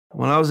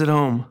Well, I was at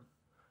home,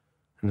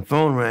 and the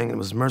phone rang, and it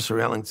was Mercer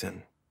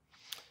Ellington.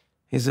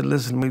 He said,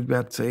 listen, we need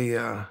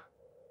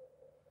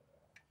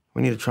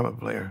a trumpet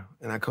player.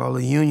 And I called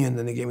the union,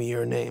 and they gave me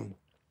your name.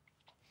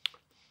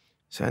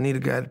 So I need a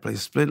guy to play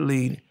split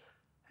lead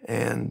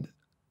and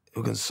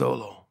who can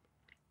solo.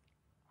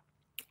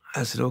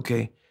 I said,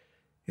 okay,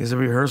 is there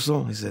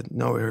rehearsal? He said,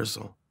 no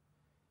rehearsal.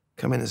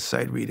 Come in and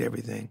sight read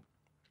everything.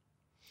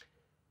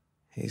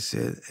 He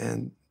said,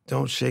 and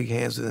don't shake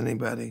hands with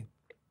anybody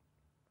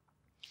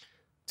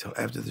till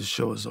after the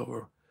show is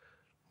over.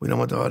 We don't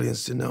want the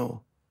audience to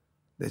know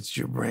that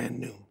you're brand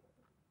new.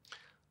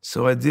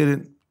 So I did it.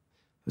 It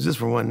was just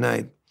for one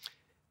night.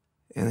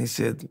 And he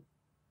said,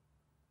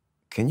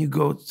 can you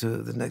go to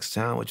the next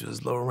town, which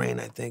was Lorraine,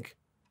 I think?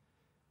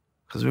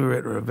 Because we were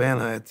at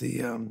Ravenna at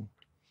the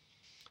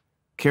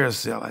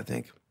Carousel, I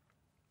think.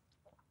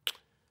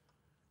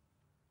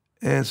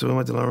 And so we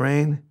went to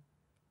Lorraine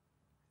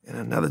and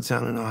another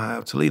town in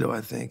Ohio, Toledo,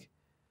 I think.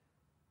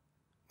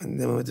 And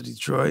then we went to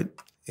Detroit.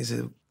 He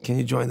said, can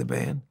you join the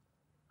band?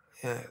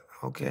 Yeah,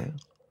 okay.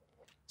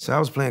 So I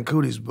was playing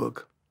Cootie's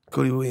book,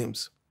 Cootie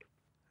Williams.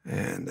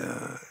 And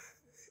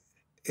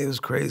it was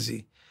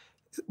crazy.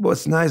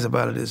 What's nice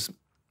about it is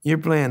you're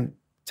playing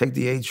Take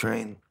the A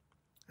Train.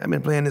 I've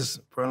been playing this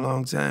for a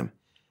long time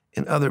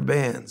in other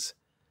bands.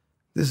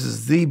 This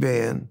is the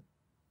band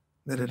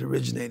that it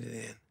originated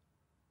in.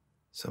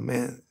 So,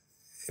 man,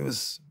 it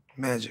was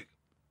magic.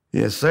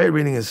 Yeah, sight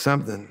reading is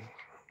something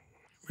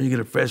where you get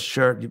a fresh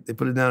chart, they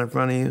put it down in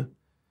front of you,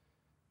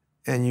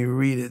 and you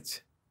read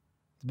it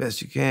the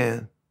best you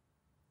can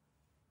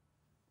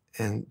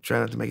and try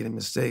not to make any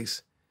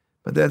mistakes.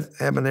 But that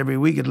happened every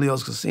week at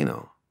Leo's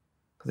Casino.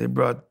 They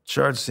brought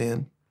charts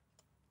in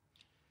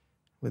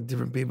with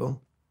different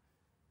people.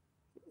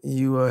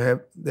 You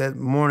have that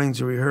morning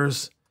to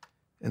rehearse,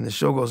 and the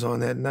show goes on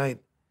that night,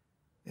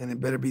 and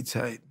it better be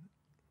tight.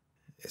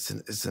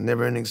 It's a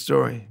never-ending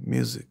story,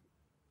 music.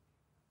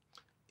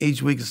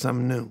 Each week is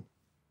something new.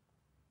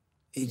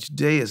 Each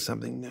day is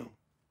something new.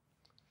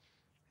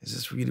 It's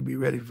just for you to be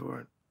ready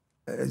for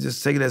it.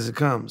 Just take it as it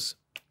comes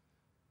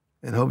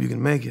and hope you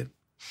can make it.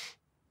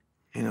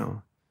 You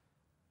know,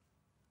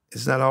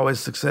 it's not always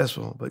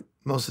successful, but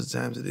most of the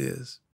times it is.